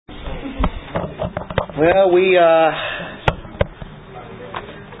Well, we are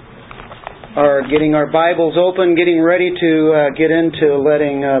getting our Bibles open, getting ready to get into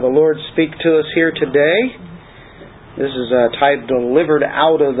letting the Lord speak to us here today. This is titled Delivered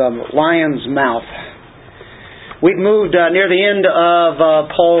Out of the Lion's Mouth. We've moved near the end of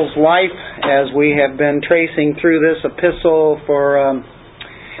Paul's life as we have been tracing through this epistle for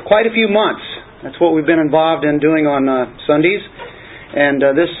quite a few months. That's what we've been involved in doing on Sundays. And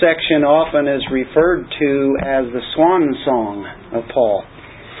this section often is referred to as the swan song of Paul.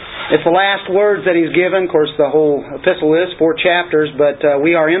 It's the last words that he's given. Of course, the whole epistle is 4 chapters, but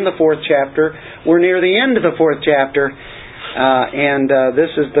we are in the 4th chapter. We're near the end of the 4th chapter, and this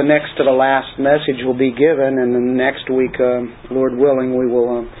is the next to the last message will be given, and then next week, Lord willing, we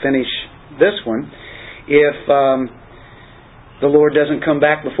will finish this one. If the Lord doesn't come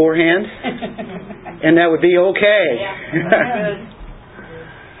back beforehand, and that would be okay. Yeah.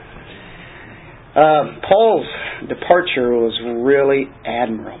 Paul's departure was really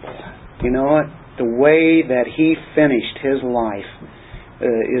admirable. You know what? The way that he finished his life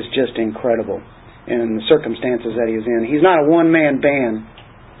is just incredible in the circumstances that he was in. He's not a one-man band.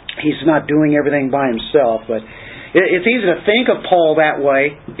 He's not doing everything by himself. But it's easy to think of Paul that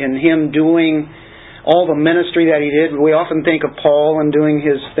way, in him doing all the ministry that he did. We often think of Paul and doing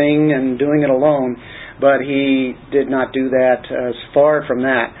his thing and doing it alone, but he did not do that. As far from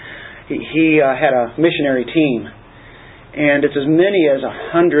that. He had a missionary team, and it's as many as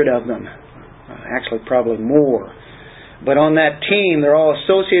 100 of them, actually probably more. But on that team, they're all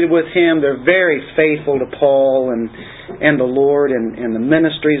associated with him. They're very faithful to Paul and the Lord and the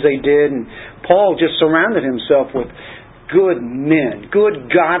ministries they did. And Paul just surrounded himself with good men,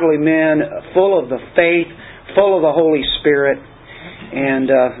 good godly men, full of the faith, full of the Holy Spirit. And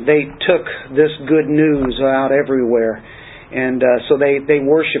they took this good news out everywhere. And so they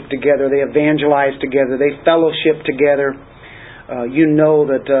worshiped together, they evangelized together, they fellowshiped together. You know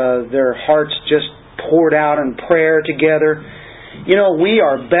that their hearts just poured out in prayer together. You know, we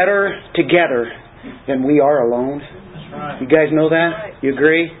are better together than we are alone. That's right. You guys know that? You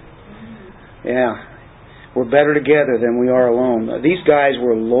agree? Yeah. We're better together than we are alone. These guys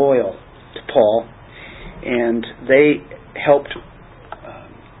were loyal to Paul, and they helped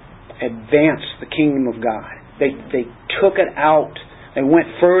advance the kingdom of God. They took it out. They went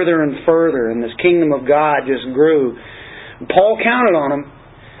further and further, and this kingdom of God just grew. Paul counted on them.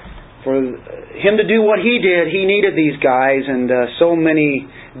 For him to do what he did, he needed these guys, and so many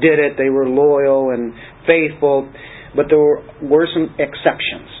did it. They were loyal and faithful, but there were some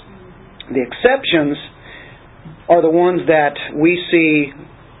exceptions. The exceptions are the ones that we see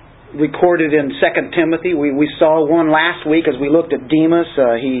recorded in 2 Timothy. We saw one last week as we looked at Demas.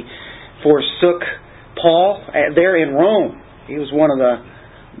 He forsook Paul there in Rome. He was one of the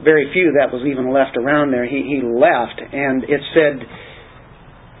very few that was even left around there. He left, and it said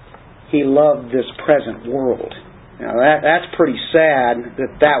he loved this present world. Now that's pretty sad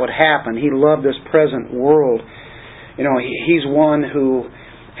that would happen. He loved this present world. You know, he's one who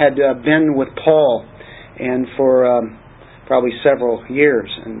had been with Paul and for probably several years,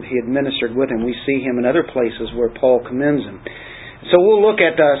 and he had ministered with him. We see him in other places where Paul commends him. So we'll look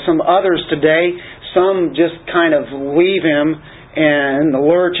at some others today. Some just kind of leave him and the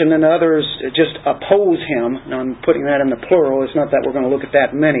lurch, and then others just oppose him. Now I'm putting that in the plural. It's not that we're going to look at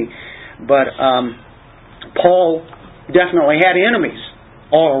that many. But Paul definitely had enemies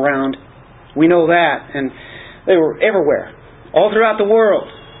all around. We know that. And they were everywhere, all throughout the world.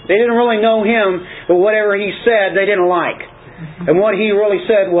 They didn't really know him, but whatever he said, they didn't like. And what he really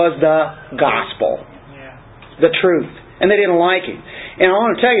said was the gospel, the truth. And they didn't like him. And I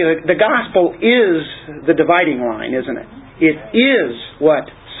want to tell you, the gospel is the dividing line, isn't it? It is what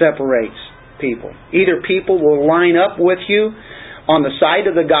separates people. Either people will line up with you on the side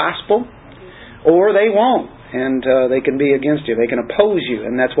of the gospel, or they won't. And they can be against you. They can oppose you.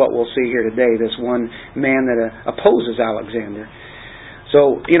 And that's what we'll see here today, this one man that opposes Alexander.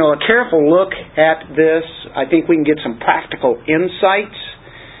 So, you know, a careful look at this. I think we can get some practical insights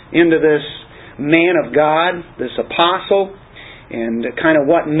into this man of God, this apostle, and kind of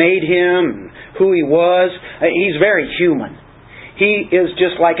what made him, who he was. He's very human. He is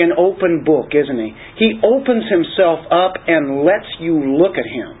just like an open book, isn't he? He opens himself up and lets you look at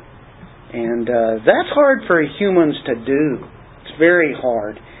him. And that's hard for humans to do. It's very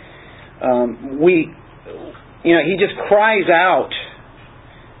hard. He just cries out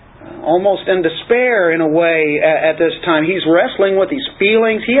almost in despair in a way at this time. He's wrestling with his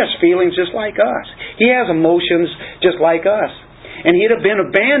feelings. He has feelings just like us. He has emotions just like us. And he'd have been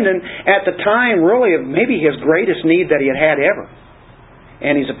abandoned at the time, really, of maybe his greatest need that he had had ever.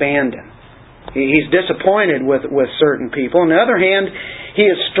 And he's abandoned. He's disappointed with certain people. On the other hand, he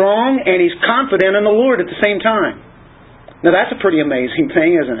is strong and he's confident in the Lord at the same time. Now that's a pretty amazing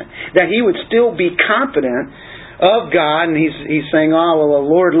thing, isn't it? That he would still be confident of God, and he's saying, "Oh, well, the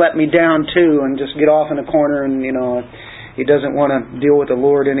Lord let me down too," and just get off in a corner, and he doesn't want to deal with the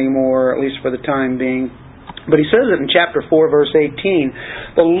Lord anymore, at least for the time being. But he says it in chapter 4, verse 18,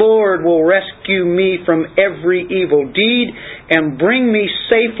 "The Lord will rescue me from every evil deed and bring me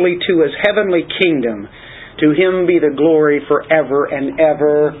safely to His heavenly kingdom. To Him be the glory forever and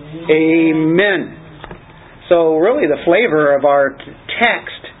ever. Amen." So really the flavor of our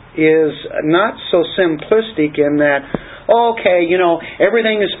text is not so simplistic in that, okay,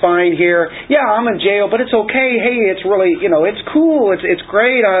 everything is fine here. Yeah, I'm in jail, but it's okay. Hey, it's really, it's cool. It's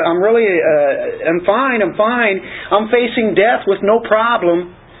great. I'm fine. I'm facing death with no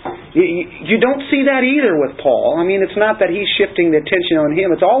problem. You don't see that either with Paul. I mean, it's not that he's shifting the attention on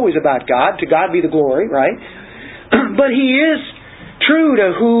him. It's always about God. To God be the glory, right? But he is true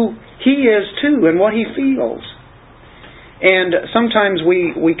to who he is too and what he feels. And sometimes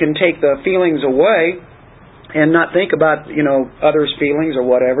we can take the feelings away and not think about, others' feelings or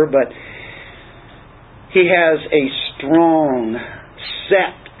whatever, but he has a strong,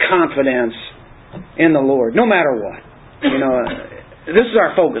 set confidence in the Lord, no matter what. This is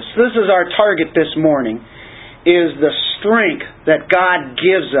our focus. This is our target this morning, is the strength that God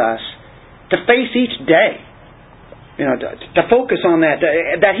gives us to face each day. To focus on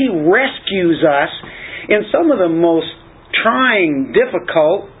that He rescues us in some of the most trying,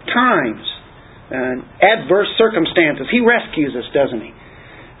 difficult times, adverse circumstances. He rescues us, doesn't He?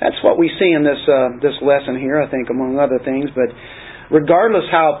 That's what we see in this lesson here, I think, among other things. But regardless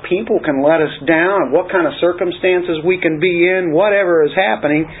how people can let us down, what kind of circumstances we can be in, whatever is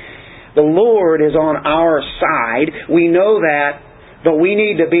happening, the Lord is on our side. We know that, but we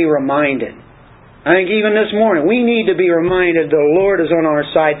need to be reminded. I think even this morning, we need to be reminded the Lord is on our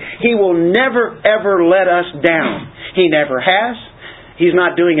side. He will never, ever let us down. He never has. He's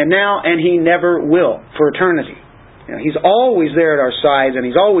not doing it now, and He never will for eternity. He's always there at our sides, and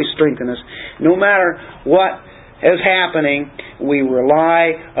He's always strengthening us. No matter what is happening, we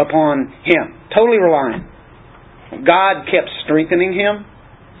rely upon Him. Totally relying. God kept strengthening him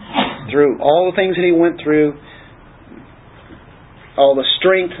through all the things that he went through. All the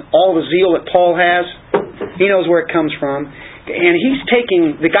strength, all the zeal that Paul has, he knows where it comes from. And he's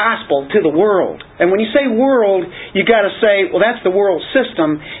taking the gospel to the world. And when you say world, you've got to say, well, that's the world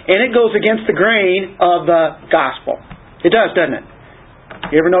system, and it goes against the grain of the gospel. It does, doesn't it?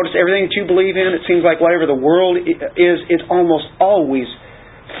 You ever notice everything that you believe in, it seems like whatever the world is, it's almost always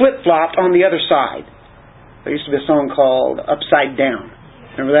flip-flopped on the other side. There used to be a song called Upside Down.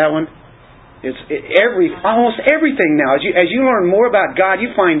 Remember that one? It's almost everything now. As you learn more about God, you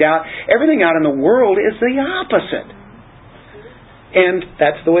find out everything out in the world is the opposite. And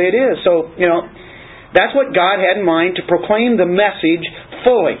that's the way it is. So, that's what God had in mind, to proclaim the message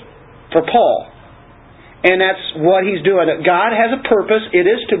fully for Paul. And that's what He's doing. God has a purpose. It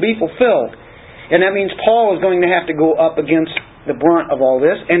is to be fulfilled. And that means Paul is going to have to go up against the brunt of all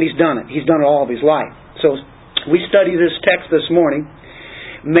this. And he's done it. He's done it all of his life. So, we study this text this morning.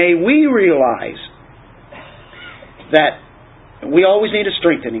 May we realize that we always need a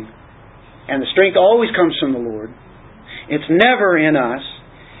strengthening. And the strength always comes from the Lord. It's never in us.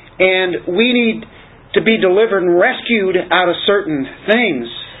 And we need to be delivered and rescued out of certain things.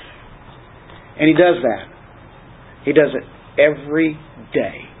 And He does that. He does it every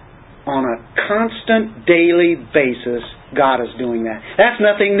day. On a constant, daily basis, God is doing that. That's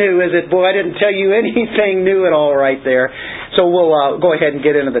nothing new, is it? Boy, I didn't tell you anything new at all right there. So we'll go ahead and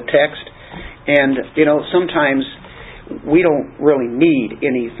get into the text. And, sometimes we don't really need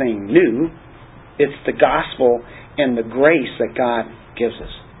anything new. It's the gospel and the grace that God gives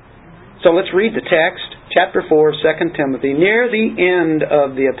us. So let's read the text. Chapter 4, 2 Timothy. Near the end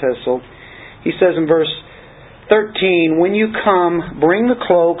of the epistle, he says in verse 13, "When you come, bring the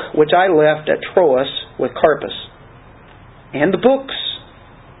cloak which I left at Troas with Carpus, and the books,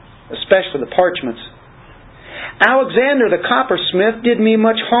 especially the parchments. Alexander the coppersmith did me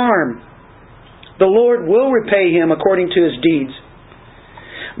much harm. The Lord will repay him according to his deeds.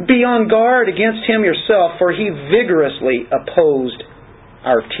 Be on guard against him yourself, for he vigorously opposed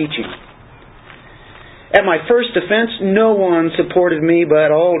our teaching. At my first offense, no one supported me,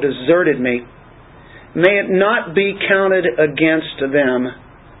 but all deserted me. May it not be counted against them.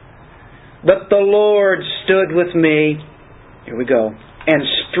 But the Lord stood with me," here we go, "and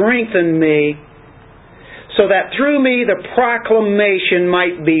strengthened me, so that through me the proclamation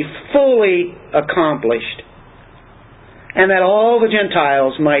might be fully accomplished, and that all the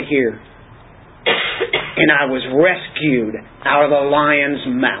Gentiles might hear. and I was rescued out of the lion's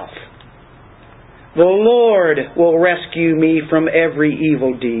mouth. The Lord will rescue me from every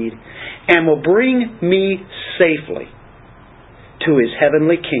evil deed and will bring me safely to His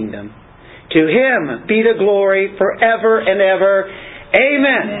heavenly kingdom. To Him be the glory forever and ever.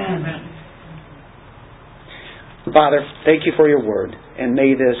 Amen. Amen. Father, thank You for Your Word, and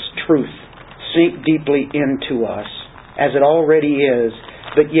may this truth sink deeply into us, as it already is,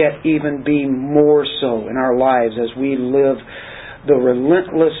 but yet even be more so in our lives as we live the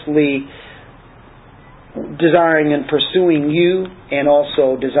relentlessly desiring and pursuing You, and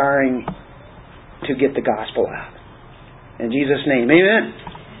also desiring to get the gospel out. In Jesus' name, amen.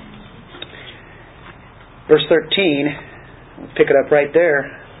 Verse 13, we'll pick it up right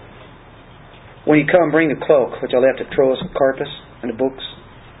there. When you come, bring the cloak, which I left at Troas of Carpus, and the books,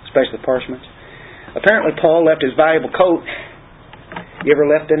 especially the parchments. Apparently Paul left his valuable coat. You ever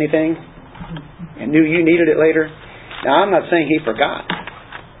left anything and knew you needed it later? Now, I'm not saying he forgot.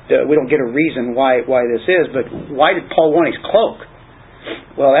 We don't get a reason why this is, but why did Paul want his cloak?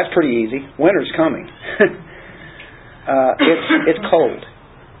 Well, that's pretty easy. Winter's coming. It's cold.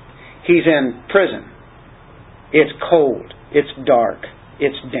 He's in prison. It's cold. It's dark.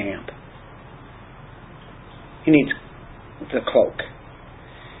 It's damp. He needs the cloak.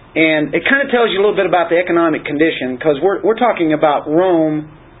 And it kind of tells you a little bit about the economic condition, because we're talking about Rome,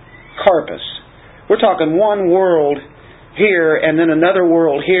 Carpus. We're talking one world here and then another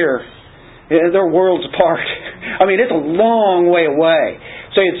world here. They're worlds apart. I mean, it's a long way away.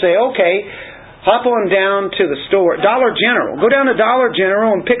 So you'd say, okay, hop on down to the store, Dollar General. Go down to Dollar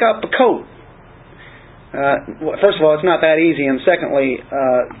General and pick up a coat. First of all, it's not that easy. And secondly,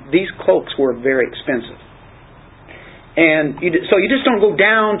 these cloaks were very expensive. And so you just don't go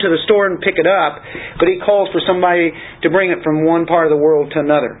down to the store and pick it up, but he calls for somebody to bring it from one part of the world to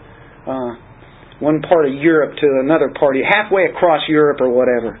another. One part of Europe to another part, halfway across Europe or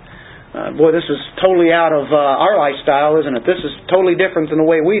whatever. Boy, this is totally out of our lifestyle, isn't it? This is totally different than the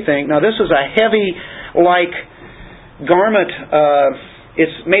way we think. Now, this is a heavy, garment.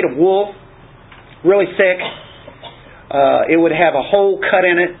 It's made of wool, really thick. It would have a hole cut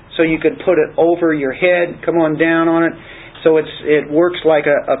in it so you could put it over your head, come on down on it. So it works like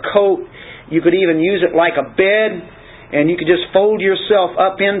a coat. You could even use it like a bed. And you could just fold yourself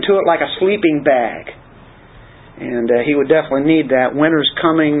up into it like a sleeping bag. And he would definitely need that. Winter's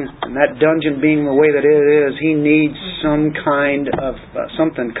coming, and that dungeon being the way that it is, he needs some kind of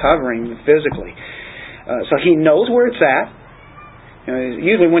something covering physically. So he knows where it's at.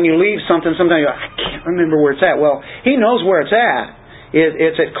 Usually when you leave something, sometimes you go, I can't remember where it's at. Well, he knows where it's at.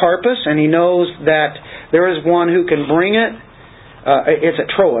 It's at Carpus, and he knows that there is one who can bring it. It's at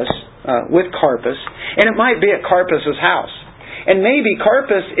Troas. With Carpus, and it might be at Carpus's house. And maybe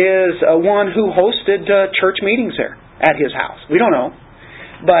Carpus is one who hosted church meetings there at his house. We don't know.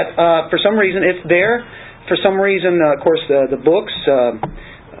 But for some reason it's there. For some reason, of course, the books,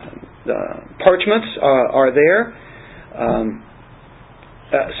 the parchments are there.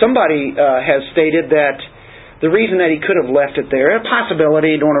 Somebody has stated that the reason that he could have left it there, a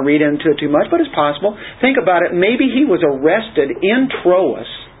possibility, don't want to read into it too much, but it's possible. Think about it. Maybe he was arrested in Troas,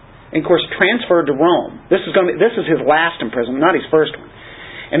 and of course transferred to Rome. This is his last imprisonment, not his first one.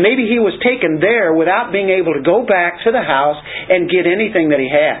 And maybe he was taken there without being able to go back to the house and get anything that he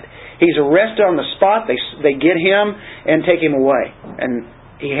had. He's arrested on the spot. They get him and take him away. And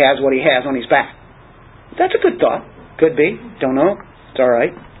he has what he has on his back. That's a good thought. Could be. Don't know. It's all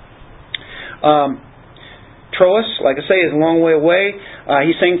right. Troas, like I say, is a long way away.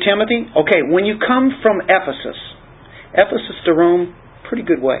 He's saying, Timothy, okay, when you come from Ephesus to Rome, pretty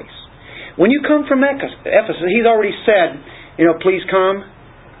good ways. When you come from Ephesus, he's already said, please come.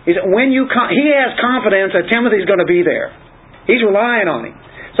 He said, when you come, he has confidence that Timothy's going to be there. He's relying on him.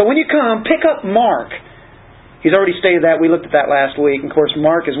 So when you come, pick up Mark. He's already stated that. We looked at that last week. And of course,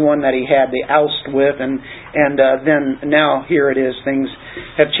 Mark is one that he had the oust with, and then now here it is. Things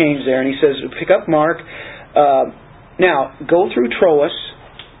have changed there. And he says, pick up Mark. Now, go through Troas.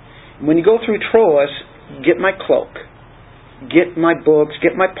 When you go through Troas, get my cloak. Get my books,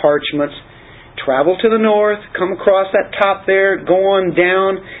 get my parchments, travel to the north, come across that top there, go on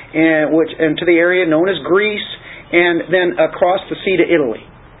down and to the area known as Greece, and then across the sea to Italy.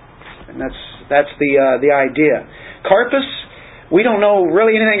 And that's the idea. Carpus, we don't know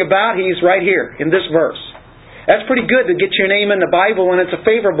really anything about. He's right here in this verse. That's pretty good to get your name in the Bible when it's a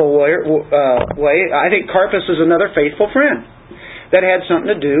favorable way. I think Carpus is another faithful friend that had something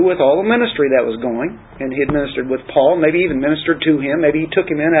to do with all the ministry that was going. And he had ministered with Paul, maybe even ministered to him. Maybe he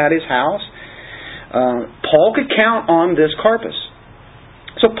took him in at his house. Paul could count on this Carpus.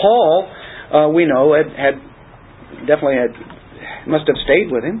 So Paul we know must have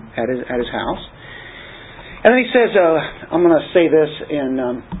stayed with him at his house. And then he says, I'm going to say this in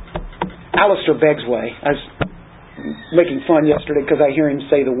Alistair Begg's way. I was making fun yesterday because I hear him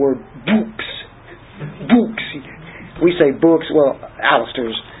say the word books. Books. We say books. Well,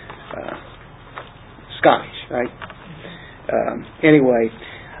 Alistair's Scottish, right? Anyway,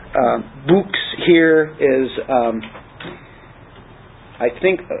 books here is, I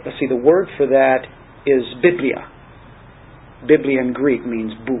think, let's see, the word for that is Biblia. Biblia in Greek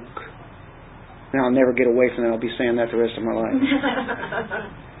means book. Now I'll never get away from that. I'll be saying that the rest of my life.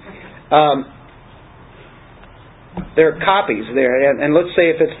 There are copies there, and let's say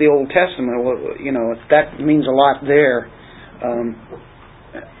if it's the Old Testament, well, that means a lot there.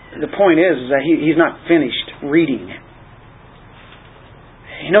 The point is that he's not finished reading.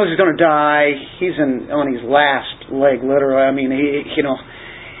 He knows he's going to die. He's on his last leg, literally. I mean,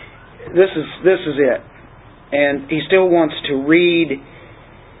 this is it. And he still wants to read.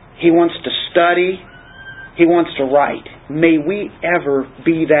 He wants to study. He wants to write. May we ever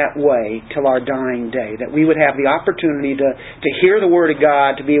be that way till our dying day, that we would have the opportunity to hear the Word of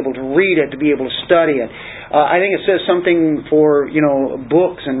God, to be able to read it, to be able to study it. I think it says something for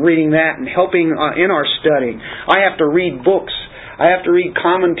books and reading that and helping in our studying. I have to read books. I have to read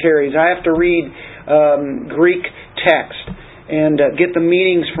commentaries. I have to read Greek text and get the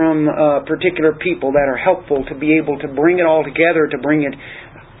meanings from particular people that are helpful to be able to bring it all together, to bring it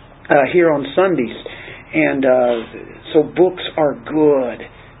here on Sundays. And so books are good.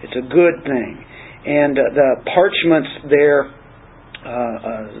 It's a good thing. And the parchments there,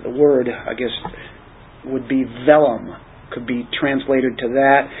 the word, I guess, would be vellum. Could be translated to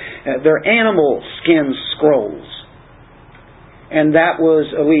that. They're animal skin scrolls. And that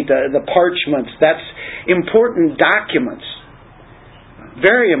was the parchments. That's important documents.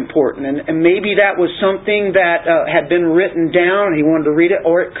 Very important. And maybe that was something that had been written down and he wanted to read it.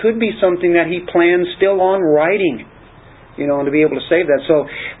 Or it could be something that he planned still on writing. And to be able to save that. So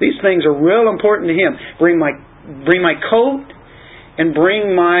these things are real important to him. Bring my coat and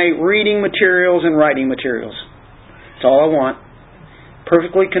bring my reading materials and writing materials. That's all I want.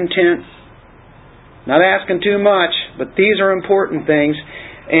 Perfectly content. Not asking too much, but these are important things.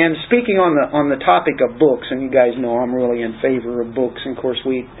 And speaking on the topic of books, and you guys know I'm really in favor of books. And of course,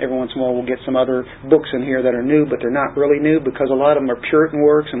 every once in a while we'll get some other books in here that are new, but they're not really new because a lot of them are Puritan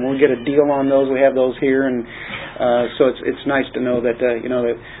works, and we'll get a deal on those. We have those here, and so it's nice to know that that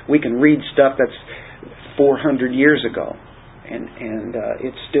we can read stuff that's 400 years ago. And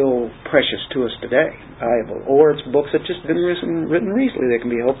it's still precious to us today, valuable. Or it's books that just been written recently that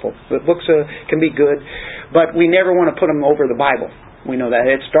can be helpful. But books can be good, but we never want to put them over the Bible. We know that.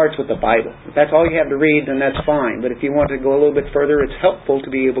 It starts with the Bible. If that's all you have to read, then that's fine. But if you want to go a little bit further, it's helpful to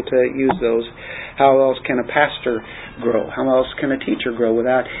be able to use those. How else can a pastor grow? How else can a teacher grow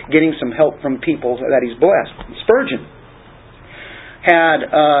without getting some help from people that he's blessed? Spurgeon had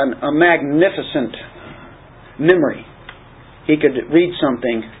a magnificent memory. He could read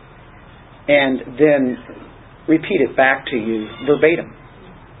something and then repeat it back to you verbatim.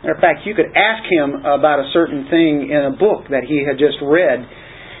 Matter of fact, you could ask him about a certain thing in a book that he had just read,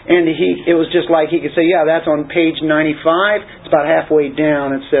 and it was just like he could say, yeah, that's on page 95. It's about halfway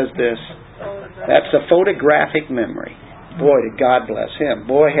down. It says this. That's a photographic memory. Boy, did God bless him.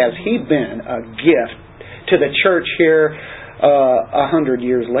 Boy, has he been a gift to the church here 100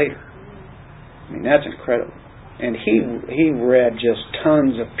 years later. I mean, that's incredible. And he read just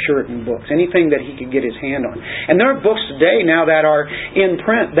tons of Puritan books, anything that he could get his hand on. And there are books today now that are in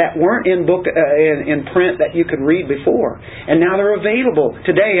print that weren't in print that you could read before, and now they're available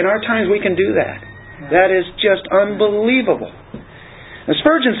today. In our times, we can do that. That is just unbelievable. And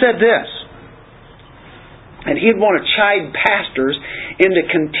Spurgeon said this, and he'd want to chide pastors into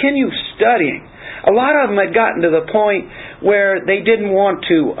continue studying. A lot of them had gotten to the point where they didn't want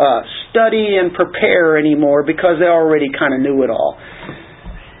to study and prepare anymore because they already kind of knew it all.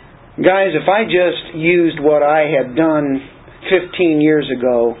 Guys, if I just used what I had done 15 years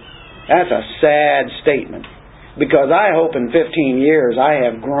ago, that's a sad statement. Because I hope in 15 years I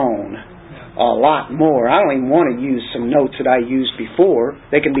have grown a lot more. I don't even want to use some notes that I used before.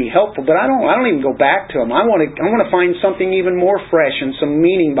 They can be helpful, but I don't even go back to them. I want to find something even more fresh and some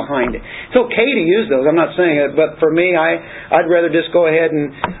meaning behind it. It's okay to use those. I'm not saying it, but for me, I'd rather just go ahead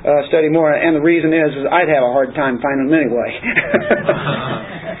and study more. And the reason is I'd have a hard time finding them anyway.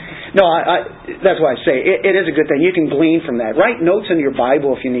 No, that's why I say it is a good thing. You can glean from that. Write notes in your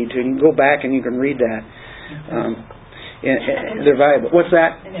Bible if you need to. You can go back and you can read that. They're valuable. What's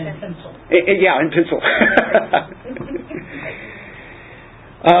that? In pencil. Yeah, in pencil.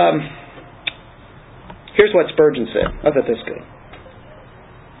 Here's what Spurgeon said. I thought this good.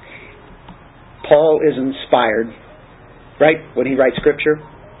 Paul is inspired, right, when he writes Scripture,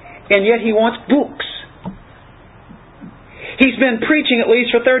 and yet he wants books. He's been preaching at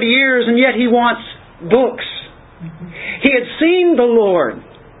least for 30 years, and yet he wants books. He had seen the Lord,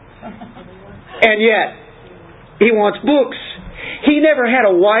 and yet he wants books. He never had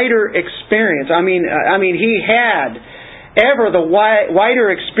a wider experience. I mean, he had ever the wider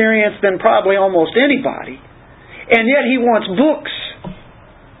experience than probably almost anybody, and yet he wants books.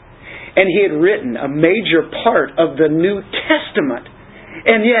 And he had written a major part of the New Testament,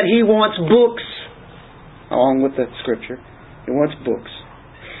 and yet he wants books along with the Scripture. He wants books.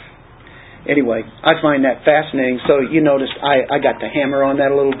 Anyway, I find that fascinating. So you noticed I got to hammer on that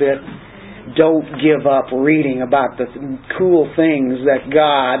a little bit. Don't give up reading about the cool things that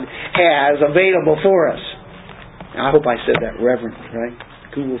God has available for us. I hope I said that reverently, right?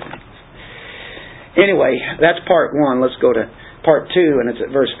 Cool things. Anyway, that's part 1. Let's go to part 2, and it's at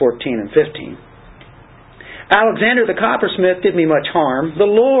verse 14 and 15. Alexander the coppersmith did me much harm. The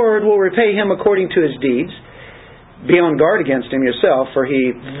Lord will repay him according to his deeds. Be on guard against him yourself, for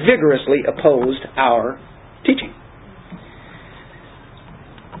he vigorously opposed our teaching.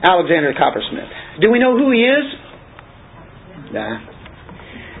 Alexander the coppersmith. Do we know who he is? Nah.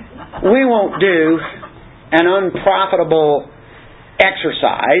 We won't do an unprofitable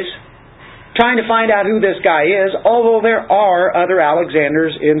exercise trying to find out who this guy is, although there are other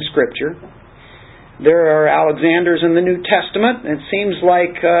Alexanders in Scripture. There are Alexanders in the New Testament. It seems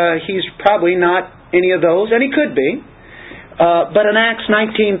like he's probably not any of those, and he could be. But in Acts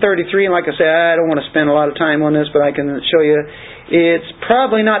 19:33, and like I said, I don't want to spend a lot of time on this, but I can show you, it's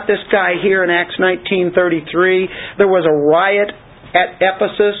probably not this guy here in Acts 19:33. There was a riot at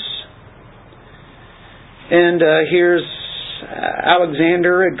Ephesus, and here's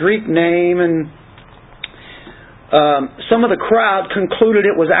Alexander, a Greek name, and some of the crowd concluded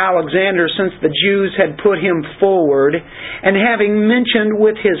it was Alexander, since the Jews had put him forward, and having mentioned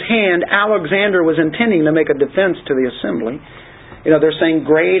with his hand Alexander was intending to make a defense to the assembly. You know, they're saying,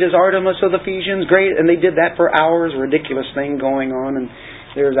 great is Artemis of the Ephesians, great, and they did that for hours, ridiculous thing going on, and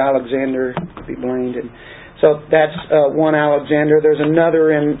there's Alexander to be blamed. And so that's one Alexander. There's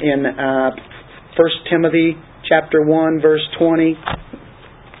another in 1 Timothy chapter 1, verse 20.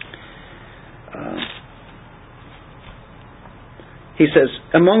 He says,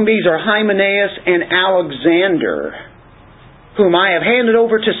 among these are Hymenaeus and Alexander, whom I have handed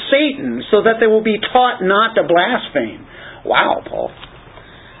over to Satan, so that they will be taught not to blaspheme. Wow, Paul.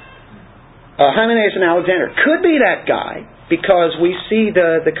 Hymenaeus and Alexander. Could be that guy, because we see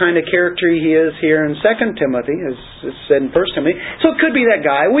the kind of character he is here in 2 Timothy, as is said in 1 Timothy. So it could be that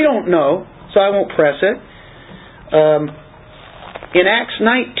guy. We don't know, so I won't press it. In Acts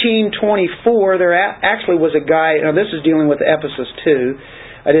 19:24, there actually was a guy. Now this is dealing with Ephesus too.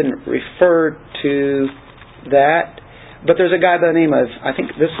 I didn't refer to that, but there's a guy by the name of, I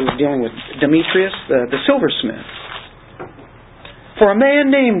think this is dealing with Demetrius, the silversmith. For a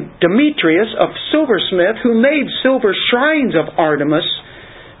man named Demetrius, a silversmith, who made silver shrines of Artemis,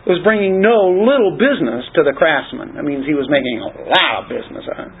 was bringing no little business to the craftsmen. That means he was making a lot of business,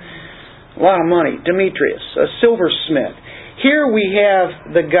 a lot of money. Demetrius, a silversmith. Here we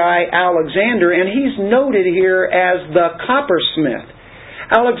have the guy Alexander, and he's noted here as the coppersmith.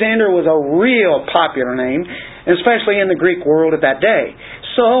 Alexander was a real popular name, especially in the Greek world at that day.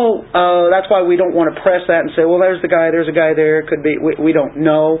 So that's why we don't want to press that and say, well, there's a guy there, could be. We don't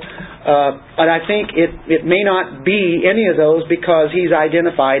know. But I think it may not be any of those, because he's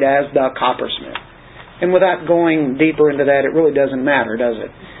identified as the coppersmith. And without going deeper into that, it really doesn't matter, does it?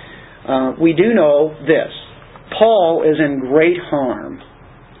 We do know this. Paul is in great harm.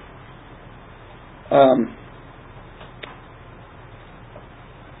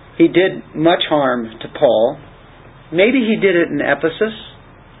 He did much harm to Paul. Maybe he did it in Ephesus.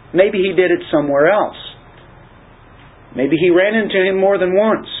 Maybe he did it somewhere else. Maybe he ran into him more than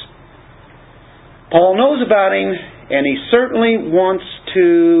once. Paul knows about him, and he certainly wants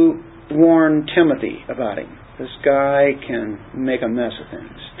to warn Timothy about him. This guy can make a mess of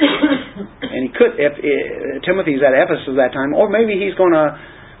things. And he could, if Timothy's at Ephesus at that time, or maybe he's going to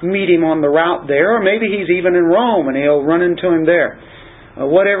meet him on the route there, or maybe he's even in Rome and he'll run into him there.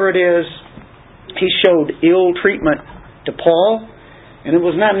 Whatever it is, he showed ill treatment to Paul, and it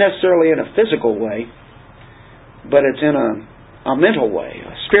was not necessarily in a physical way, but it's in a mental way,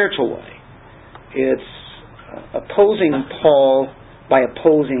 a spiritual way. It's opposing Paul by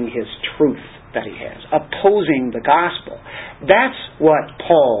opposing his truth that he has, opposing the gospel. That's what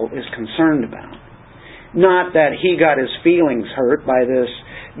Paul is concerned about. Not that he got his feelings hurt by this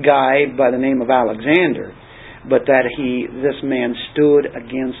guy by the name of Alexander, but that this man stood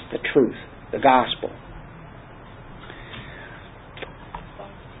against the truth, the gospel.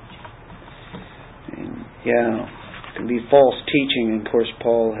 And, it can be false teaching, and of course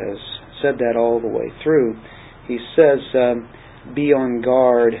Paul has said that all the way through. He says, be on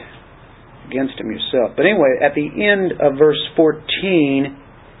guard against him yourself. But anyway, at the end of verse 14,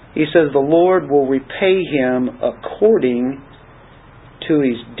 he says, the Lord will repay him according to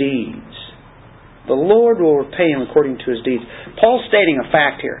his deeds. The Lord will repay him according to his deeds. Paul's stating a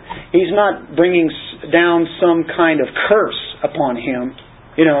fact here. He's not bringing down some kind of curse upon him.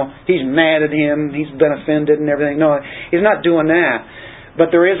 He's mad at him, he's been offended and everything. No, he's not doing that. But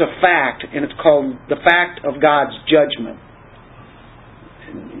there is a fact, and it's called the fact of God's judgment.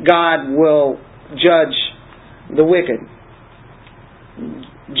 God will judge the wicked.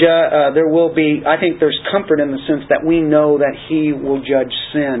 There will be, I think there's comfort in the sense that we know that He will judge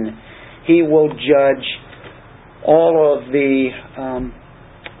sin. He will judge all of the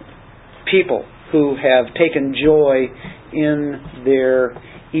people who have taken joy in their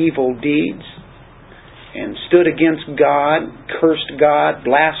evil deeds and stood against God, cursed God,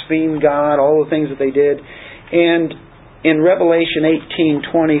 blasphemed God, all the things that they did. And in Revelation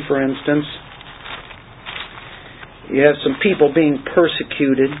 18:20, for instance, you have some people being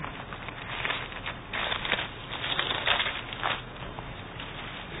persecuted.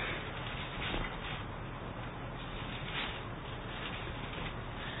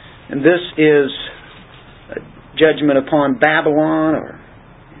 And this is a judgment upon Babylon, or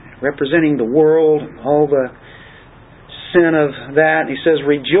representing the world, all the sin of that. He says,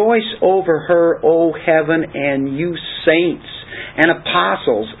 rejoice over her, O heaven, and you saints and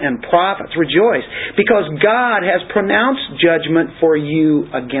apostles and prophets. Rejoice, because God has pronounced judgment for you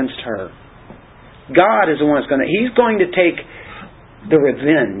against her. God is the one that's He's going to take the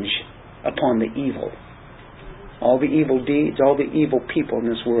revenge upon the evil. All the evil deeds, all the evil people in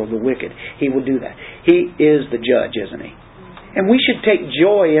this world, the wicked. He will do that. He is the judge, isn't He? And we should take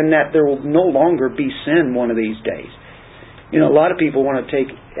joy in that there will no longer be sin one of these days. A lot of people want to take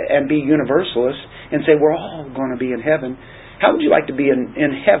and be universalists and say we're all going to be in heaven. How would you like to be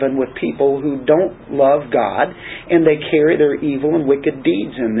in heaven with people who don't love God and they carry their evil and wicked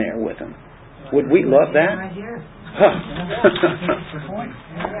deeds in there with them? Would we love that?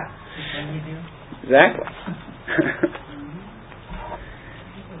 Exactly.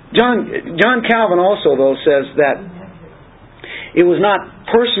 John Calvin also, though, says that it was not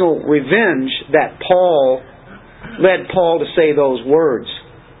personal revenge that led Paul to say those words,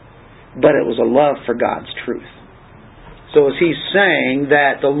 but it was a love for God's truth. So as he's saying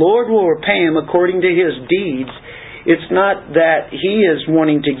that the Lord will repay him according to his deeds, it's not that he is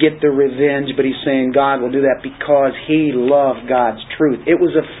wanting to get the revenge, but he's saying God will do that because he loved God's truth. It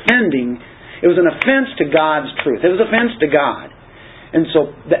was offending. It was an offense to God's truth. It was an offense to God. And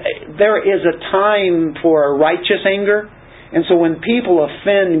so there is a time for a righteous anger. And so when people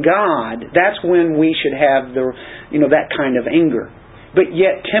offend God, that's when we should have that kind of anger. But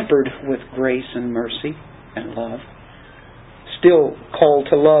yet tempered with grace and mercy and love. Still called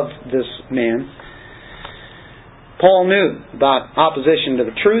to love this man. Paul knew about opposition to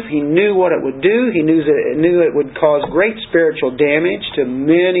the truth. He knew what it would do. He knew it would cause great spiritual damage to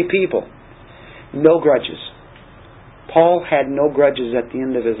many people. No grudges. Paul had no grudges at the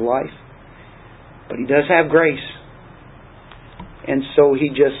end of his life. But he does have grace. And so he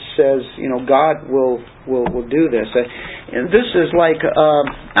just says, God will do this. And this is like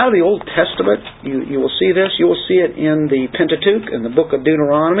out of the Old Testament. You will see this. You will see it in the Pentateuch, in the book of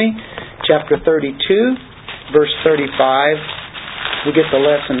Deuteronomy, chapter 32, verse 35. We get the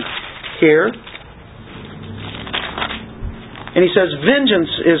lesson here. And he says,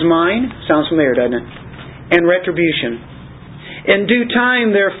 vengeance is mine. Sounds familiar, doesn't it? And retribution. In due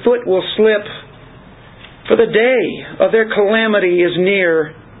time their foot will slip, for the day of their calamity is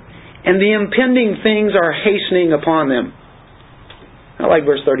near, and the impending things are hastening upon them. I like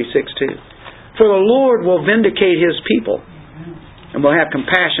verse 36 too. For the Lord will vindicate His people, and will have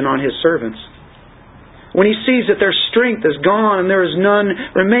compassion on His servants. When He sees that their strength is gone, and there is none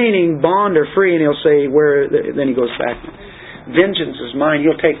remaining, bond or free, and He'll say, then He goes back. Vengeance is mine.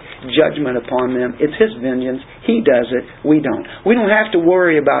 He'll take judgment upon them. It's His vengeance. He does it. We don't. We don't have to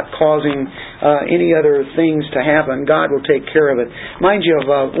worry about causing any other things to happen. God will take care of it. Mind you of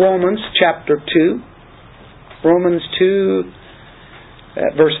Romans chapter 2. Romans 2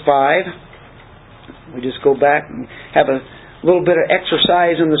 at verse 5. We just go back and have a little bit of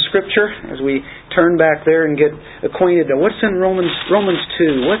exercise in the Scripture as we turn back there and get acquainted. What's in Romans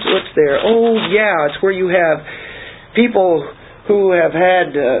 2? What's there? Oh, yeah, it's where you have people who have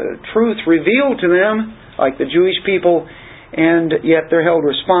had truth revealed to them, like the Jewish people, and yet they're held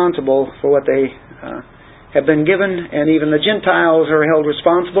responsible for what they have been given, and even the Gentiles are held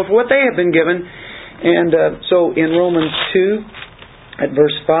responsible for what they have been given. And so in Romans 2, at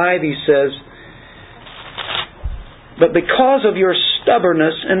verse 5, he says, "But because of your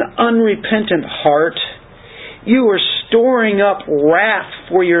stubbornness and unrepentant heart, you are storing up wrath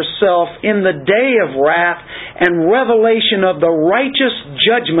for yourself in the day of wrath and revelation of the righteous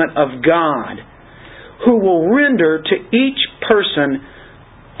judgment of God, who will render to each person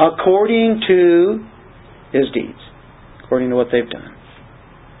according to his deeds," according to what they've done.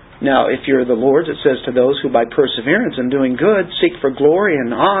 Now, if you're the Lord's, it says, "To those who by perseverance in doing good seek for glory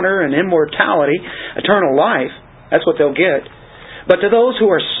and honor and immortality, eternal life," that's what they'll get. "But to those who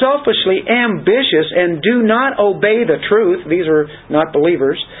are selfishly ambitious and do not obey the truth," these are not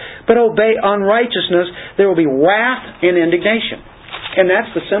believers, "but obey unrighteousness, there will be wrath and indignation." And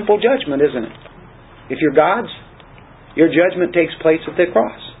that's the simple judgment, isn't it? If you're God's, your judgment takes place at the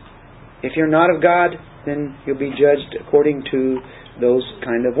cross. If you're not of God, then you'll be judged according to those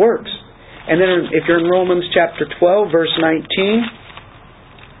kind of works. And then if you're in Romans chapter 12, verse 19...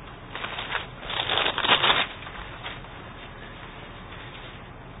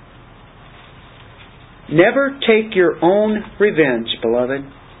 "Never take your own revenge, beloved."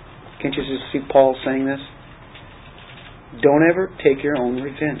 Can't you just see Paul saying this? Don't ever take your own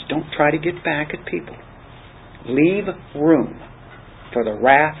revenge. Don't try to get back at people. Leave room for the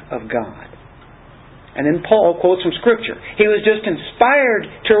wrath of God. And then Paul quotes from Scripture. He was just inspired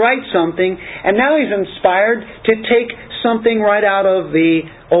to write something, and now he's inspired to take something right out of the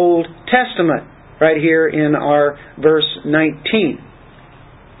Old Testament, right here in our verse 19.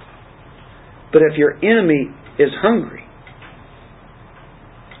 "But if your enemy is hungry,"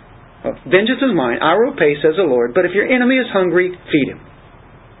 "Vengeance is mine, I will repay, says the Lord. But if your enemy is hungry, feed him.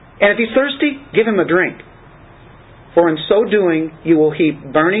 And if he's thirsty, give him a drink. For in so doing, you will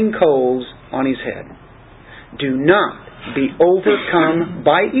heap burning coals on his head. Do not be overcome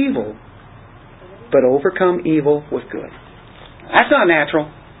by evil, but overcome evil with good." That's not natural.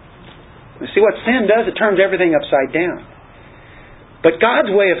 You see what sin does? It turns everything upside down. But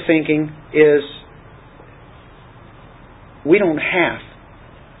God's way of thinking is we don't have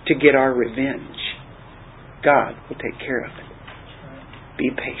to get our revenge. God will take care of it. Be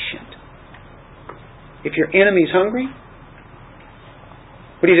patient. If your enemy's hungry,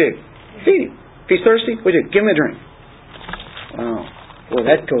 what do? Feed him. If he's thirsty, what do? Give him a drink. Wow. Well,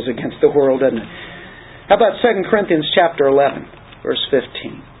 that goes against the world, doesn't it? How about 2 Corinthians chapter 11, verse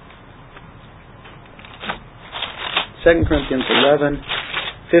 15? 2 Corinthians 11,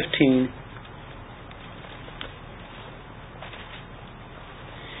 15.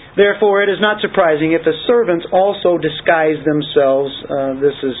 "Therefore it is not surprising if the servants also disguise themselves,"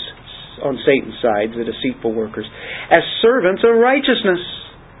 this is on Satan's side, the deceitful workers, "as servants of righteousness,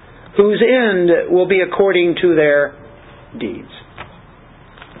 whose end will be according to their deeds."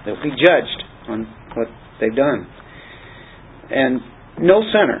 They'll be judged on what they've done. And no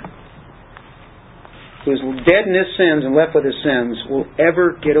sinner who is dead in his sins and left with his sins will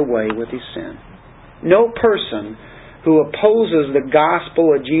ever get away with his sin. No person who opposes the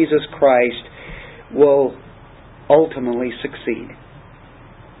gospel of Jesus Christ will ultimately succeed.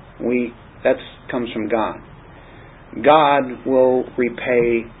 That comes from God. God will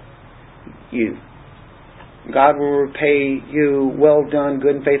repay you. God will repay you, "Well done,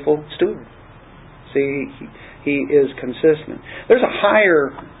 good and faithful steward." See, He is consistent. There's a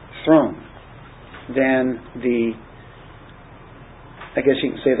higher throne than I guess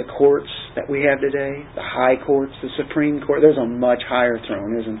you can say the courts that we have today, the high courts, the Supreme Court. There's a much higher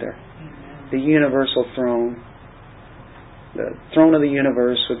throne, isn't there? The universal throne, the throne of the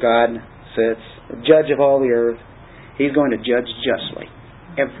universe where God sits, the judge of all the earth. He's going to judge justly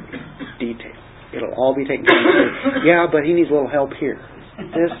every detail. It'll all be taken care of. "Yeah, but he needs a little help here.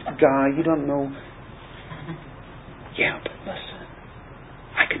 This guy, you don't know. Yeah, but listen,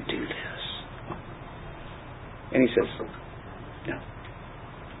 I can do this." And he says, "No,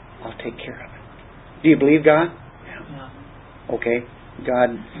 I'll take care of it." Do you believe God? Yeah. Okay,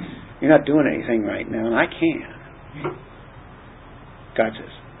 God, you're not doing anything right now, and I can. God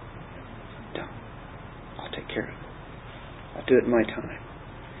says, "Don't. I'll take care of it. I'll do it in my time."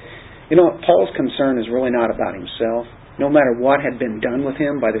 You know, Paul's concern is really not about himself. No matter what had been done with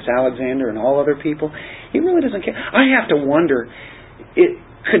him by this Alexander and all other people, he really doesn't care. I have to wonder,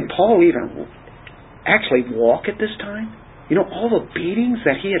 could Paul even actually walk at this time? You know, all the beatings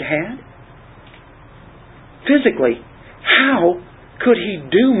that he had had? Physically, how could he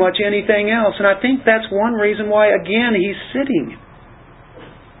do much anything else? And I think that's one reason why, again, he's sitting.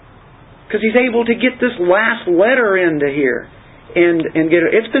 Because he's able to get this last letter into here. And get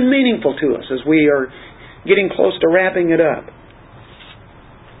it. It's been meaningful to us as we are getting close to wrapping it up.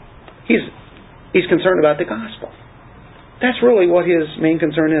 He's concerned about the gospel. That's really what his main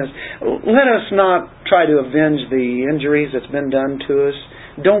concern is. Let us not try to avenge the injuries that's been done to us.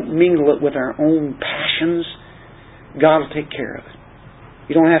 Don't mingle it with our own passions. God will take care of it.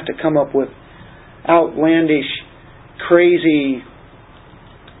 You don't have to come up with outlandish, crazy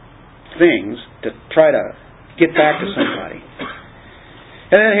things to try to get back to somebody.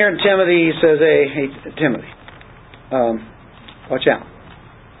 And then here in Timothy, he says, hey Timothy, watch out.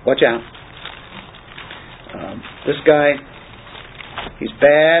 Watch out. This guy, he's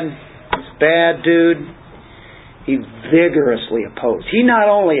bad dude. He vigorously opposed. He not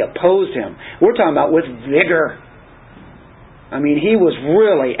only opposed him, we're talking about with vigor. I mean, he was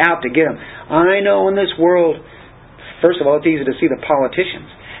really out to get him. I know in this world, first of all, it's easy to see the politicians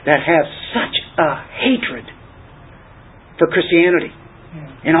that have such a hatred for Christianity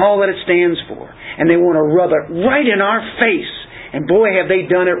and all that it stands for. And they want to rub it right in our face. And boy, have they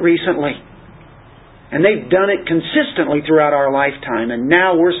done it recently. And they've done it consistently throughout our lifetime. And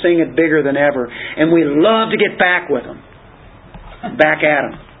now we're seeing it bigger than ever. And we love to get back with them. Back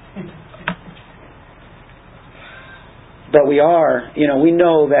at them. But we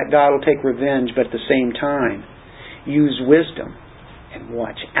know that God will take revenge, but at the same time, use wisdom and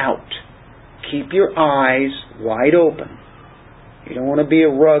watch out. Keep your eyes wide open. You don't want to be a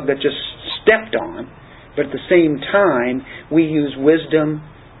rug that just stepped on, but at the same time, we use wisdom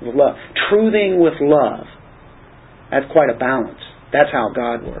with love. Truthing with love. That's quite a balance. That's how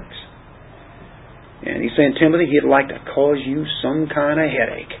God works. And he's saying, Timothy, he'd like to cause you some kind of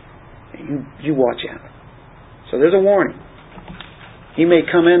headache. You watch out. So there's a warning. He may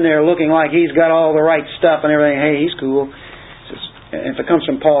come in there looking like he's got all the right stuff and everything. Hey, he's cool. And if it comes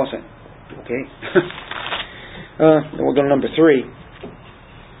from Paul, I say, okay. Then we'll go to number 3.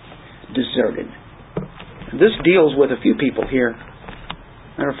 Deserted. This deals with a few people here.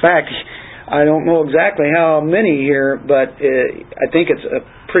 Matter of fact, I don't know exactly how many here, but I think it's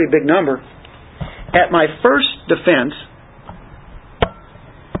a pretty big number. At my first defense,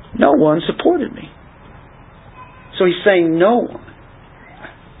 no one supported me. So he's saying no one.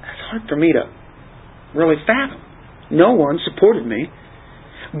 That's hard for me to really fathom. No one supported me,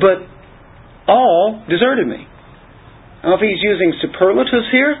 but all deserted me. I don't know if he's using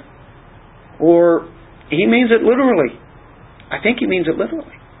superlatives here, or he means it literally. I think he means it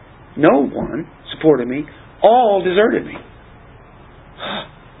literally. No one supported me. All deserted me.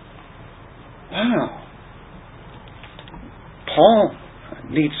 Wow. Paul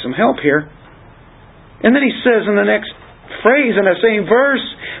needs some help here. And then he says in the next phrase in the same verse,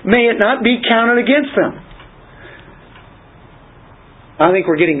 may it not be counted against them. I think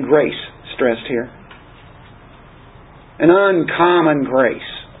we're getting grace stressed here. An uncommon grace.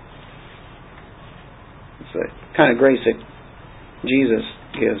 It's the kind of grace that Jesus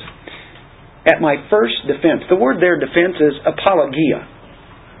gives. At my first defense, the word there, defense, is apologia.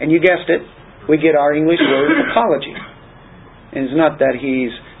 And you guessed it, we get our English word apology. And it's not that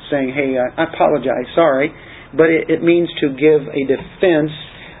he's saying, hey, I apologize, sorry. But it means to give a defense,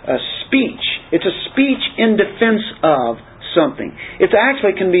 a speech. It's a speech in defense of something. It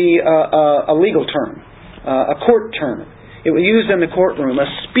actually can be a legal term, a court term. It was used in the courtroom, a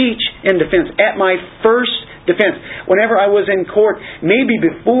speech in defense. At my first defense. Whenever I was in court, maybe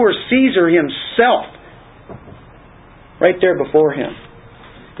before Caesar himself, right there before him.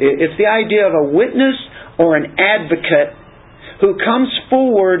 It's the idea of a witness or an advocate who comes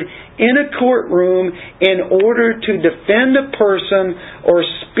forward in a courtroom in order to defend a person or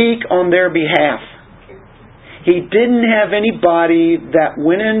speak on their behalf. He didn't have anybody that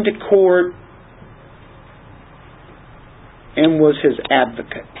went into court and was his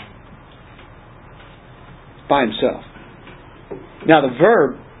advocate by himself. Now the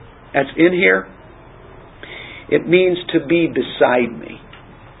verb that's in here, it means to be beside me.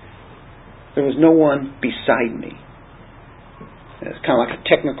 There was no one beside me. It's kind of like a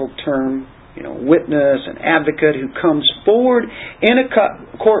technical term, witness, an advocate who comes forward in a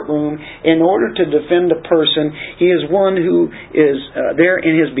courtroom in order to defend a person. He is one who is there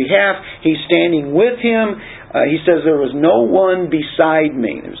in his behalf. He's standing with him. He says there was no one beside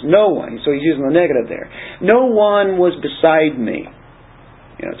me. There's no one. So he's using the negative there. No one was beside me.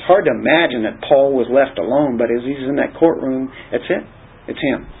 It's hard to imagine that Paul was left alone, but as he's in that courtroom, that's it. It's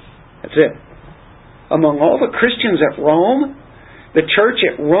him. That's it. Among all the Christians at Rome, the church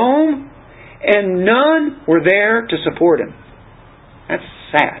at Rome, and none were there to support him. That's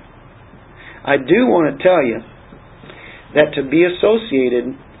sad. I do want to tell you that to be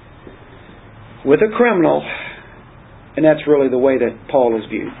associated with a criminal, and that's really the way that Paul is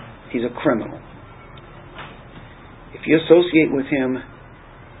viewed. He's a criminal. If you associate with him,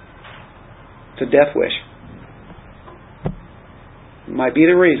 it's a death wish. Might be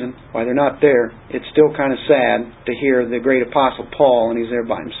the reason why they're not there. It's still kind of sad to hear the great apostle Paul and he's there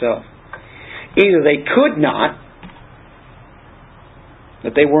by himself. Either they could not,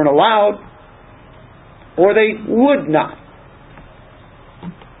 that they weren't allowed, or they would not.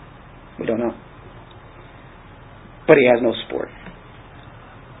 We don't know. But he has no support.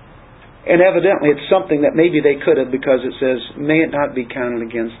 And evidently it's something that maybe they could have, because it says, may it not be counted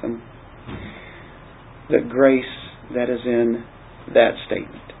against them, the grace that is in that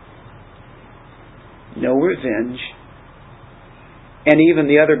statement. No revenge. And even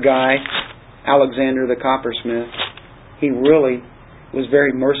the other guy, Alexander the coppersmith, he really was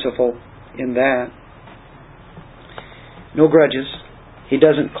very merciful in that. No grudges. He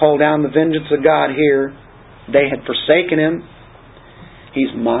doesn't call down the vengeance of God here. They had forsaken him. He's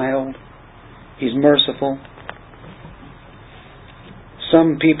mild. He's merciful.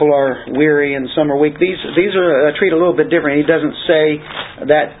 Some people are weary and some are weak. These are treated a little bit different. He doesn't say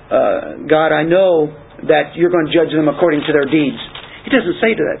that, God, I know that you're going to judge them according to their deeds. He doesn't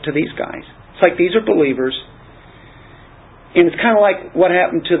say that to these guys. It's like these are believers. And it's kind of like what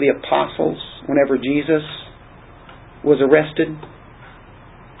happened to the apostles whenever Jesus was arrested.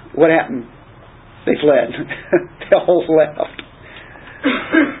 What happened? They fled. They all left.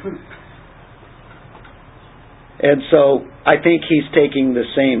 And so I think he's taking the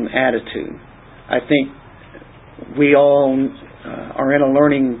same attitude. I think we all are in a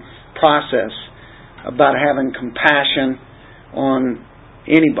learning process about having compassion on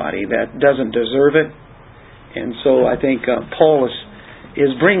anybody that doesn't deserve it. And so I think Paul is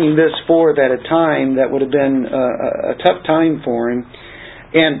bringing this forth at a time that would have been a tough time for him.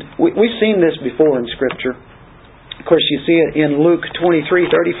 And we've seen this before in Scripture. Of course, you see it in Luke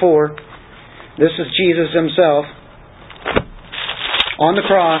 23:34. This is Jesus Himself on the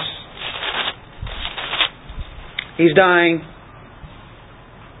cross. He's dying.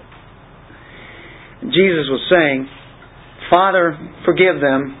 Jesus was saying, Father, forgive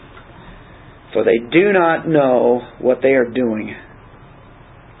them, for they do not know what they are doing.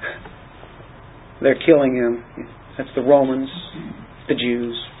 They're killing Him. That's the Romans, the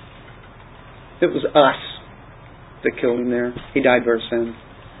Jews. It was us that killed Him there. He died for our sin.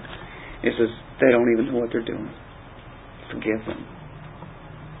 He says, they don't even know what they're doing. Forgive them.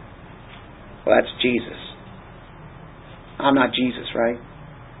 Well, that's Jesus. I'm not Jesus, right?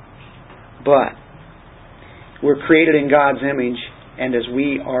 But we're created in God's image, and as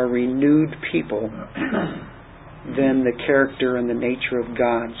we are renewed people, then the character and the nature of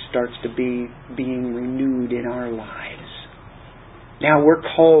God starts to be being renewed in our lives. Now we're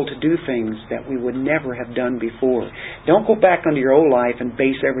called to do things that we would never have done before. Don't go back onto your old life and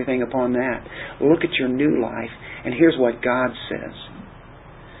base everything upon that. Look at your new life, and here's what God says.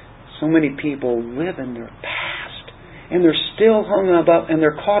 So many people live in their past, and they're still hung up, and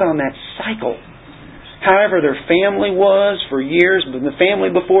they're caught on that cycle. However their family was for years, but the family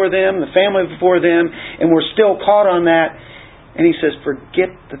before them, and we're still caught on that. And He says,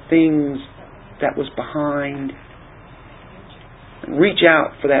 forget the things that was behind. Reach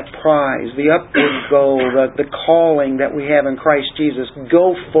out for that prize, the upward goal, the calling that we have in Christ Jesus.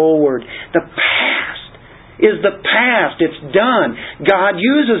 Go forward. The past is the past. It's done. God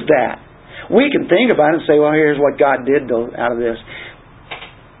uses that. We can think about it and say, well, here's what God did out of this.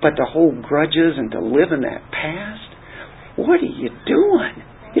 But to hold grudges and to live in that past, what are you doing?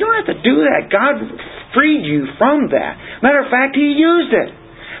 You don't have to do that. God freed you from that. Matter of fact, He used it.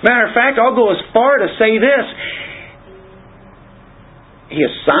 Matter of fact, I'll go as far to say this. He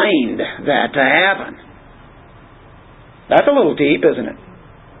assigned that to happen. That's a little deep, isn't it?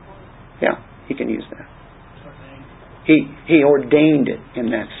 Yeah, He can use that. He ordained it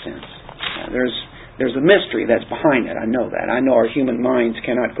in that sense. There's a mystery that's behind it. I know that. I know our human minds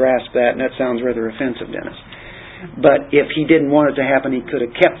cannot grasp that, and that sounds rather offensive, Dennis. But if He didn't want it to happen, He could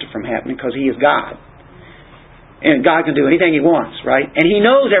have kept it from happening, because He is God. And God can do anything He wants, right? And He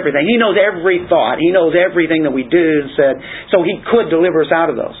knows everything. He knows every thought. He knows everything that we do and said. So He could deliver us out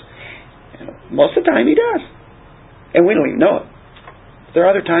of those. And most of the time He does. And we don't even know it. There are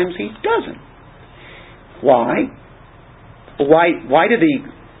other times He doesn't. Why? Why did He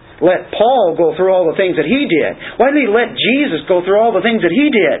let Paul go through all the things that he did? Why did He let Jesus go through all the things that He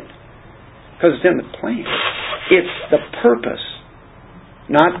did? Because it's in the plan. It's the purpose.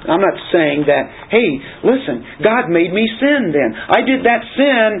 I'm not saying that, hey, listen, God made me sin then. I did that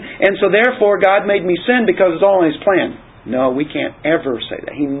sin, and so therefore God made me sin because it's all in His plan. No, we can't ever say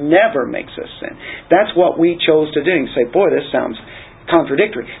that. He never makes us sin. That's what we chose to do. You say, boy, this sounds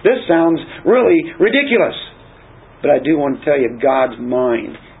contradictory. This sounds really ridiculous. But I do want to tell you, God's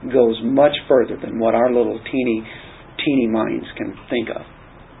mind goes much further than what our little teeny minds can think of.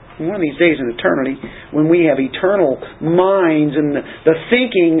 One of these days in eternity, when we have eternal minds and the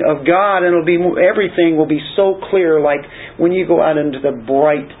thinking of God, and everything will be so clear, like when you go out into the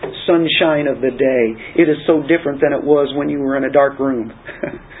bright sunshine of the day. It is so different than it was when you were in a dark room.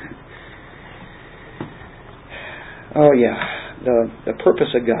 Oh yeah, the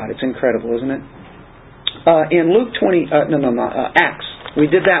purpose of God. It's incredible, isn't it? In Luke 20, Acts. We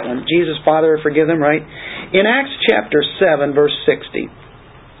did that one. Jesus, Father, forgive them, right? In Acts chapter 7, verse 60.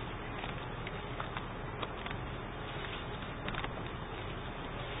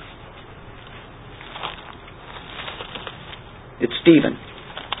 It's Stephen.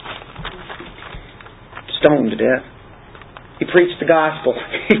 Stoned to death. He preached the gospel.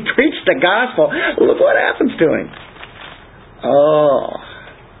 He preached the gospel. Look what happens to him. Oh.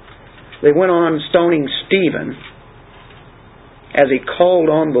 They went on stoning Stephen as he called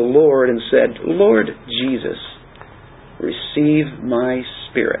on the Lord and said, Lord Jesus, receive my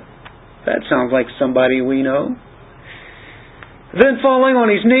spirit. That sounds like somebody we know. Then falling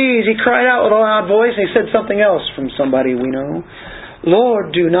on his knees, he cried out with a loud voice, and he said something else from somebody we know.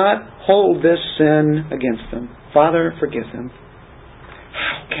 Lord, do not hold this sin against them. Father, forgive them.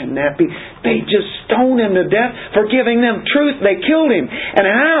 How can that be? They just stoned him to death for giving them truth. They killed him. And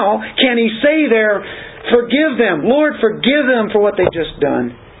how can he say there, forgive them? Lord, forgive them for what they've just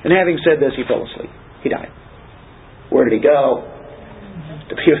done. And having said this, he fell asleep. He died. Where did he go?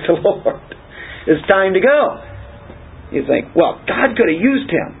 To be with the Lord. It's time to go. You think, well, God could have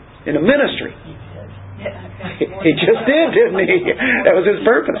used him in a ministry. He just did, didn't he? That was His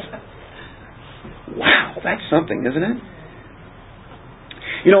purpose. Wow, that's something, isn't it?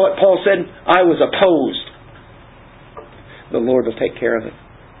 You know what Paul said? I was opposed. The Lord will take care of it.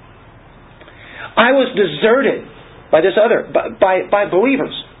 I was deserted by by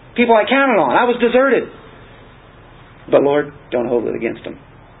believers, people I counted on. I was deserted. But Lord, don't hold it against them.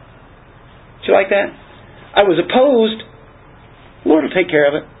 Do you like that? I was opposed. Lord will take care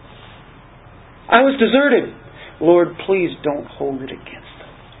of it. I was deserted. Lord, please don't hold it against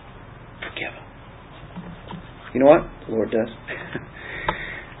them. Forgive them. You know what? The Lord does.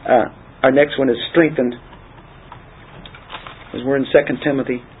 Our next one is strengthened. As we're in 2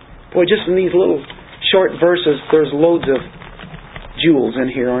 Timothy. Boy, just in these little short verses, there's loads of jewels in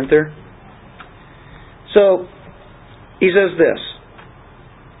here, aren't there? So, he says this.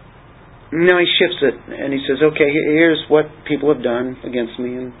 Now he shifts it and he says, okay, here's what people have done against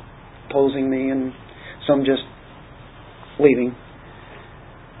me and opposing me, and some just leaving.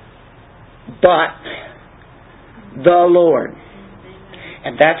 But the Lord.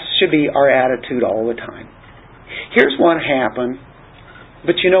 And that should be our attitude all the time. Here's what happened.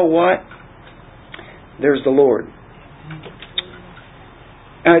 But you know what? There's the Lord.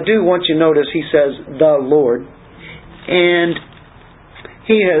 And I do want you to notice he says the Lord. And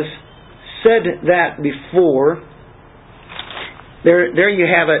he has said that before. There you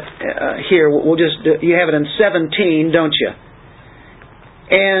have it here. You have it in 17, don't you?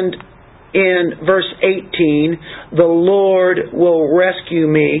 And in verse 18, the Lord will rescue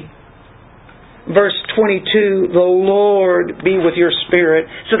me. Verse 22, the Lord be with your spirit.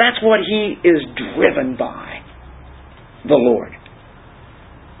 So that's what he is driven by. The Lord.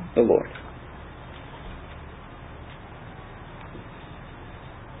 The Lord.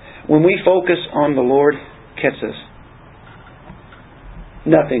 When we focus on the Lord, catch this.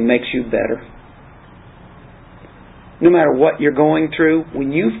 Nothing makes you better. No matter what you're going through,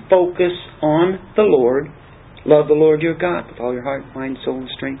 when you focus on the Lord, love the Lord your God with all your heart, mind, soul, and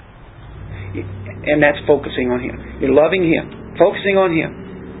strength. And that's focusing on Him. You're loving Him, focusing on Him.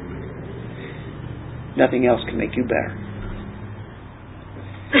 Nothing else can make you better.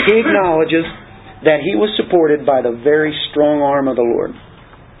 He acknowledges that he was supported by the very strong arm of the Lord.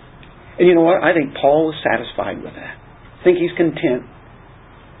 And you know what? I think Paul was satisfied with that. I think he's content,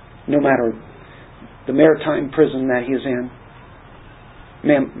 no matter the maritime prison that he is in,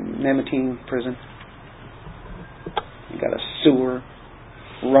 Mamertine prison. You got a sewer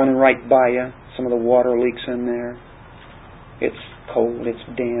running right by you. Some of the water leaks in there. It's cold, it's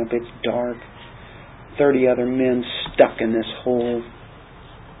damp, it's dark. 30 other men stuck in this hole.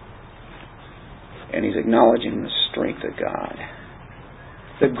 And he's acknowledging the strength of God.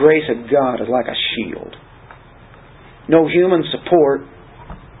 The grace of God is like a shield. No human support.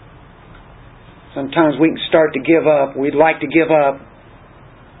 Sometimes we can start to give up. We'd like to give up.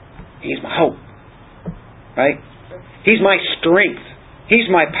 He's my hope. Right? He's my strength. He's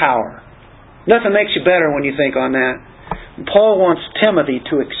my power. Nothing makes you better when you think on that. And Paul wants Timothy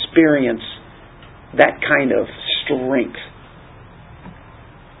to experience that kind of strength.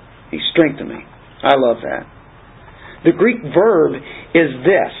 He strengthened me. I love that. The Greek verb is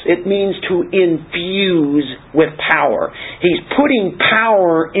this. It means to infuse with power. He's putting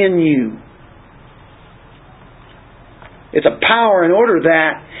power in you. It's a power in order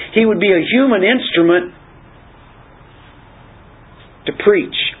that he would be a human instrument to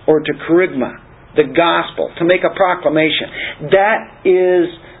preach or to charisma, the gospel, to make a proclamation. That is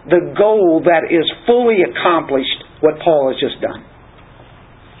the goal that is fully accomplished, what Paul has just done.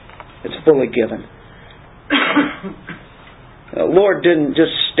 It's fully given. The Lord didn't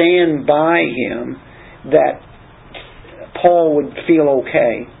just stand by him that Paul would feel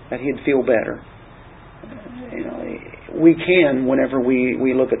okay, that he'd feel better. You know, we can whenever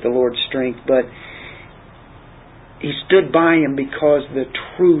we look at the Lord's strength, but he stood by him because the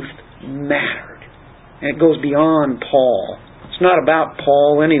truth mattered. And it goes beyond Paul. It's not about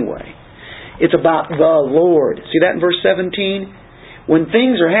Paul anyway. It's about the Lord. See that in verse 17? When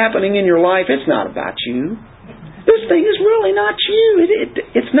things are happening in your life, it's not about you. This thing is really not you.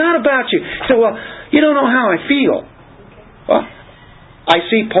 It's not about you. So, well, you don't know how I feel. Well, I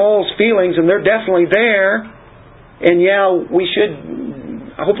see Paul's feelings, and they're definitely there. And yeah, we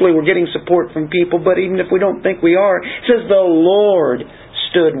should, hopefully we're getting support from people, but even if we don't think we are, it says the Lord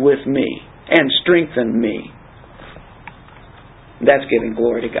stood with me and strengthened me. That's giving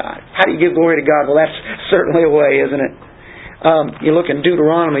glory to God. How do you give glory to God? Well, that's certainly a way, isn't it? You look in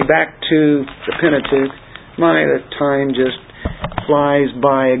Deuteronomy, back to the Pentateuch. My, the time just flies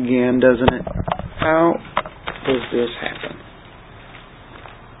by again, doesn't it? How does this happen?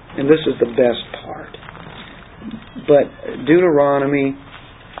 And this is the best part. But Deuteronomy,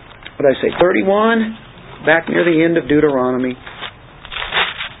 what did I say, 31? Back near the end of Deuteronomy.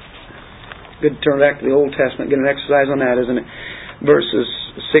 Good to turn back to the Old Testament, get an exercise on that, isn't it? Verses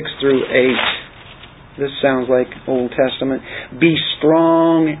 6 through 8. This sounds like Old Testament. Be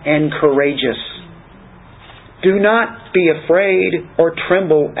strong and courageous. Do not be afraid or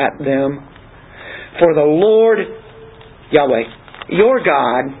tremble at them. For the Lord, Yahweh, your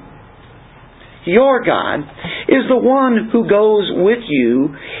God, is the one who goes with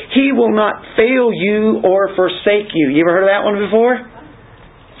you. He will not fail you or forsake you. You ever heard of that one before?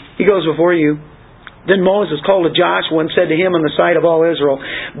 He goes before you. Then Moses called to Joshua and said to him in the sight of all Israel,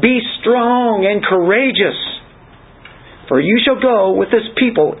 be strong and courageous, for you shall go with this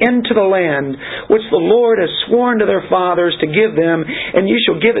people into the land which the Lord has sworn to their fathers to give them, and you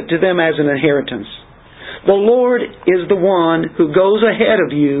shall give it to them as an inheritance. The Lord is the one who goes ahead of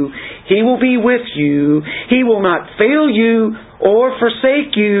you. He will be with you. He will not fail you or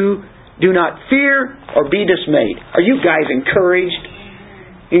forsake you. Do not fear or be dismayed. Are you guys encouraged?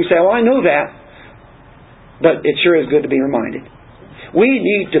 You can say, well, I know that. But it sure is good to be reminded. We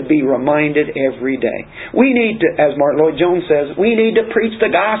need to be reminded every day. We need to, as Martin Lloyd-Jones says, we need to preach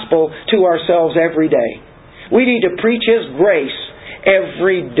the gospel to ourselves every day. We need to preach His grace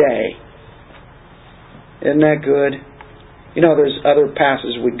every day. Isn't that good? You know, there's other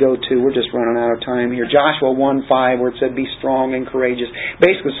passages we go to. We're just running out of time here. Joshua 1:5, where it said, be strong and courageous.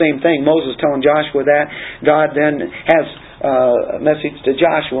 Basically the same thing. Moses telling Joshua that. God then has a message to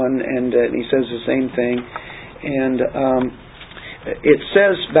Joshua, and he says the same thing. And it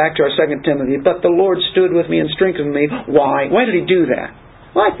says, back to our 2 Timothy, but the Lord stood with me and strengthened me. Why? Why did He do that?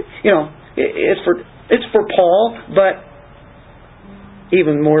 Well, you know, it's for Paul, but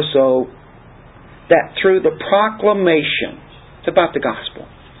even more so, that through the proclamation, it's about the gospel,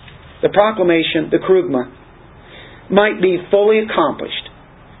 the proclamation, the charisma, might be fully accomplished.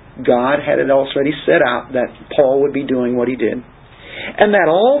 God had it already set out that Paul would be doing what he did, and that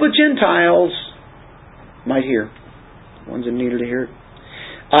all the Gentiles might hear. The ones that needed to hear it.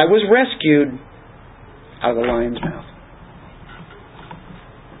 I was rescued out of the lion's mouth.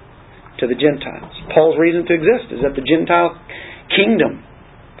 To the Gentiles. Paul's reason to exist is that the Gentile kingdom,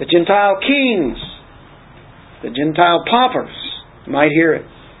 the Gentile kings, the Gentile paupers might hear it.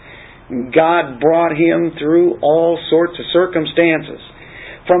 God brought him through all sorts of circumstances.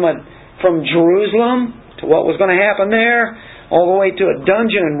 From Jerusalem to what was going to happen there, all the way to a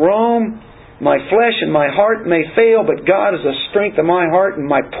dungeon in Rome. My flesh and my heart may fail, but God is the strength of my heart and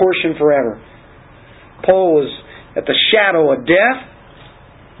my portion forever. Paul was at the shadow of death,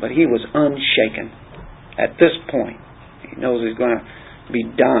 but he was unshaken. At this point, he knows he's going to be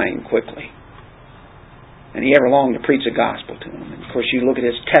dying quickly. And he ever longed to preach the gospel to them. And of course, you look at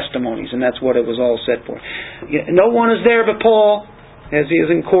his testimonies, and that's what it was all set for. No one is there but Paul, as he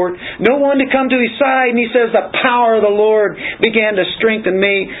is in court. No one to come to his side. And he says, the power of the Lord began to strengthen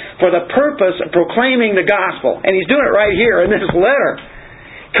me for the purpose of proclaiming the gospel. And he's doing it right here in this letter.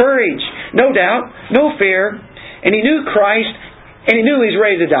 Courage, no doubt, no fear. And he knew Christ, and he knew he's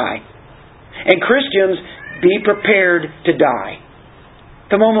ready to die. And Christians, be prepared to die.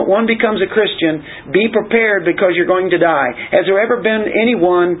 The moment one becomes a Christian, be prepared because you're going to die. Has there ever been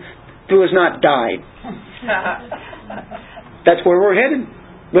anyone who has not died? That's where we're headed.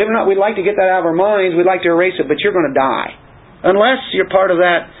 Believe it or not, we'd like to get that out of our minds. We'd like to erase it, but you're going to die. Unless you're part of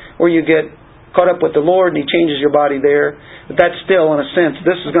that where you get caught up with the Lord and He changes your body there. But that's still, in a sense,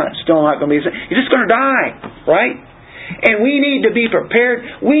 this is still not going to be... You're just going to die, right? And we need to be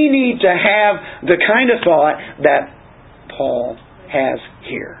prepared. We need to have the kind of thought that Paul has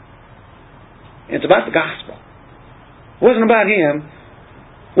here. It's about the gospel. It wasn't about him.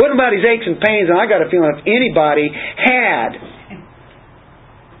 It wasn't about his aches and pains. And I got a feeling if anybody had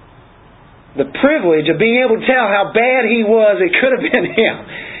the privilege of being able to tell how bad he was, it could have been him.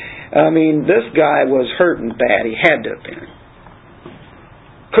 I mean, this guy was hurting bad. He had to have been.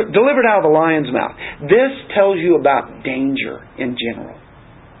 Delivered out of the lion's mouth. This tells you about danger in general.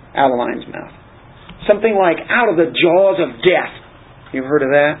 Out of the lion's mouth. Something like out of the jaws of death. You've heard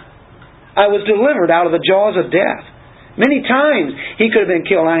of that? I was delivered out of the jaws of death. Many times he could have been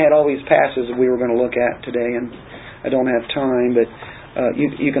killed. I had all these passages that we were going to look at today, and I don't have time, but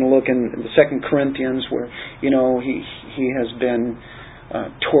you can look in 2 Corinthians where, he has been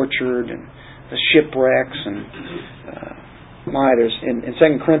tortured and the shipwrecks and there's in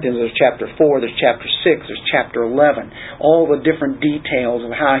 2 Corinthians there's chapter 4, there's chapter 6, there's chapter 11. All the different details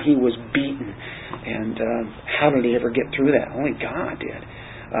of how he was beaten. And how did he ever get through that? Only God did.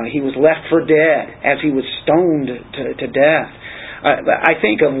 He was left for dead as he was stoned to death. I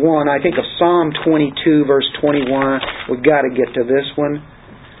think of one. I think of Psalm 22, verse 21. We've got to get to this one.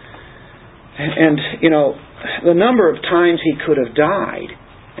 And, the number of times he could have died.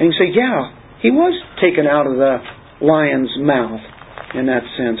 And you say, yeah, he was taken out of the lion's mouth in that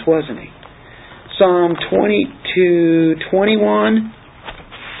sense, wasn't he? Psalm 22, 21.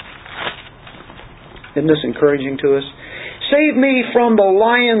 Isn't this encouraging to us? Save me from the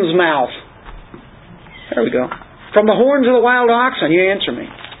lion's mouth. There we go. From the horns of the wild oxen. You answer me.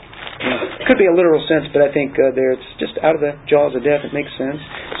 It could be a literal sense, but I think there it's just out of the jaws of death. It makes sense.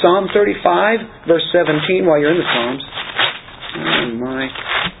 Psalm 35, verse 17, while you're in the Psalms. Oh my.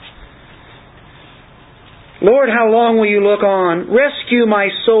 Lord, how long will you look on? Rescue my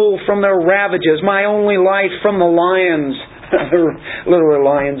soul from their ravages, my only life from the lions. Literal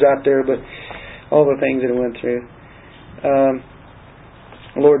lions out there, but all the things that it went through.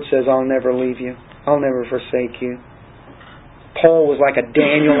 The Lord says, I'll never leave you. I'll never forsake you. Paul was like a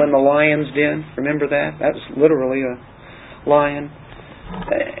Daniel in the lion's den. Remember that? That was literally a lion.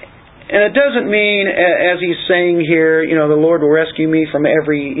 And it doesn't mean, as he's saying here, the Lord will rescue me from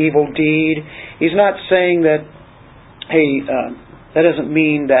every evil deed. He's not saying that, that doesn't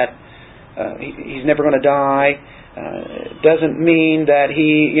mean that he's never going to die. Doesn't mean that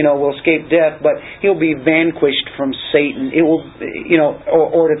he, will escape death, but he'll be vanquished from Satan. It will,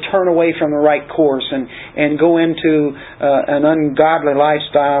 or to turn away from the right course and go into an ungodly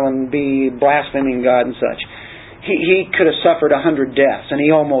lifestyle and be blaspheming God and such. He could have suffered 100 deaths, and he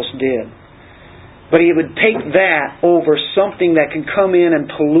almost did. But he would take that over something that can come in and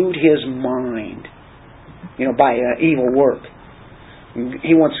pollute his mind, by evil work.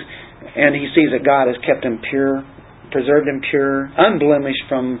 He wants, and he sees that God has kept him pure, preserved him pure, unblemished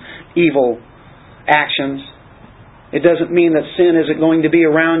from evil actions. It doesn't mean that sin isn't going to be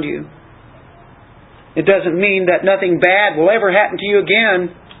around you. It doesn't mean that nothing bad will ever happen to you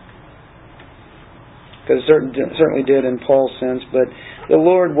again. Because it certainly did in Paul's sense. But the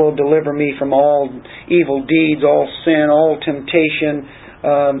Lord will deliver me from all evil deeds, all sin, all temptation.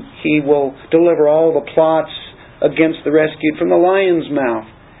 He will deliver all the plots against the rescued from the lion's mouth.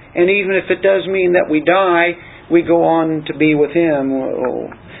 And even if it does mean that we die, we go on to be with Him.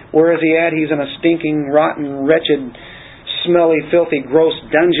 Where is He at? He's in a stinking, rotten, wretched, smelly, filthy, gross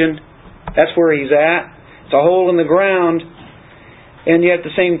dungeon. That's where He's at. It's a hole in the ground. And yet at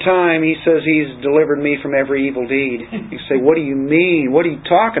the same time, He says He's delivered me from every evil deed. You say, what do you mean? What are you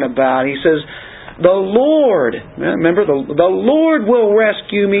talking about? He says, the Lord, remember, the Lord will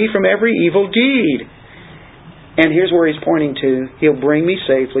rescue me from every evil deed. And here's where He's pointing to. He'll bring me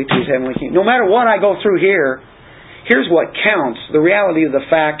safely to His heavenly kingdom. No matter what I go through here, here's what counts. The reality of the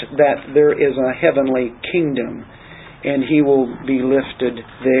fact that there is a heavenly kingdom. And He will be lifted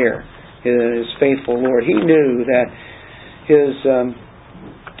there. His faithful Lord. He knew that His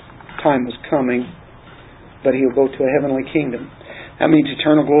time was coming, but He'll go to a heavenly kingdom. That means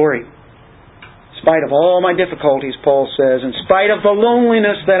eternal glory. In spite of all my difficulties, Paul says, in spite of the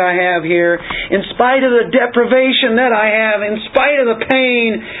loneliness that I have here, in spite of the deprivation that I have, in spite of the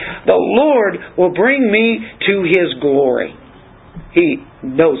pain, the Lord will bring me to His glory. He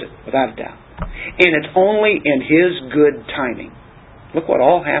knows it, without a doubt. And it's only in His good timing. Look what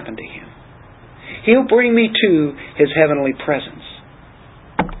all happened to Him. He'll bring me to His heavenly presence.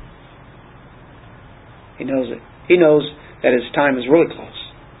 He knows it. He knows that His time is really close.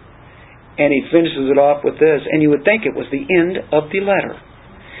 And He finishes it off with this, and you would think it was the end of the letter.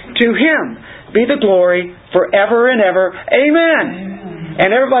 To Him be the glory forever and ever. Amen.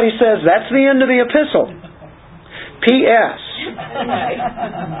 And everybody says that's the end of the epistle. P.S.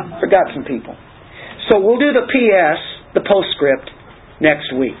 Forgot some people. So we'll do the P.S., the postscript, next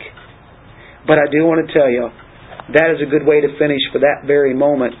week. But I do want to tell you, that is a good way to finish for that very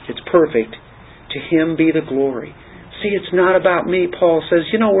moment. It's perfect. To Him be the glory. See, it's not about me. Paul says,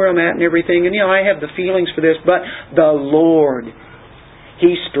 you know where I'm at and everything, and I have the feelings for this, but the Lord,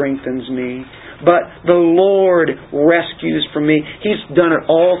 He strengthens me. But the Lord rescues from me. He's done it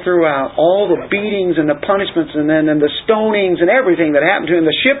all throughout. All the beatings and the punishments and the stonings and everything that happened to him,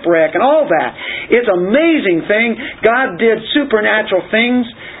 the shipwreck and all that. It's an amazing thing. God did supernatural things,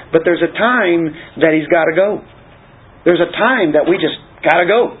 but there's a time that He's got to go. There's a time that we just got to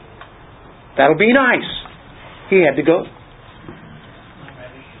go. That'll be nice. He had to go.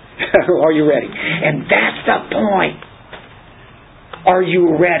 Are you ready? And that's the point. Are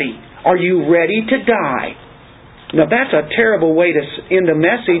you ready? Are you ready to die? Now that's a terrible way to end a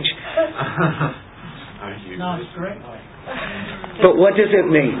message. No, it's great. But what does it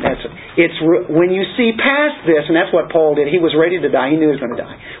mean? It's when you see past this, and that's what Paul did. He was ready to die. He knew he was going to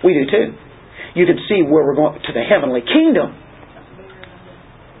die. We do too. You can see where we're going to the heavenly kingdom.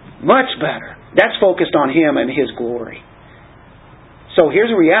 Much better. That's focused on Him and His glory. So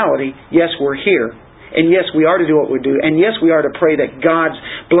here's a reality. Yes, we're here. And yes, we are to do what we do. And yes, we are to pray that God's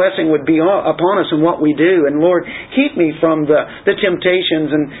blessing would be upon us in what we do. And Lord, keep me from the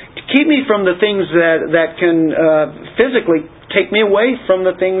temptations and keep me from the things that can physically take me away from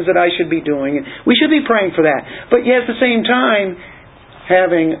the things that I should be doing. We should be praying for that. But yet at the same time,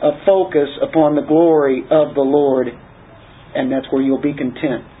 having a focus upon the glory of the Lord. And that's where you'll be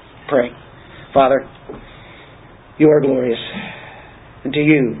content. Pray. Father, You are glorious. And to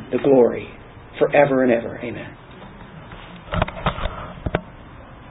You the glory forever and ever. Amen.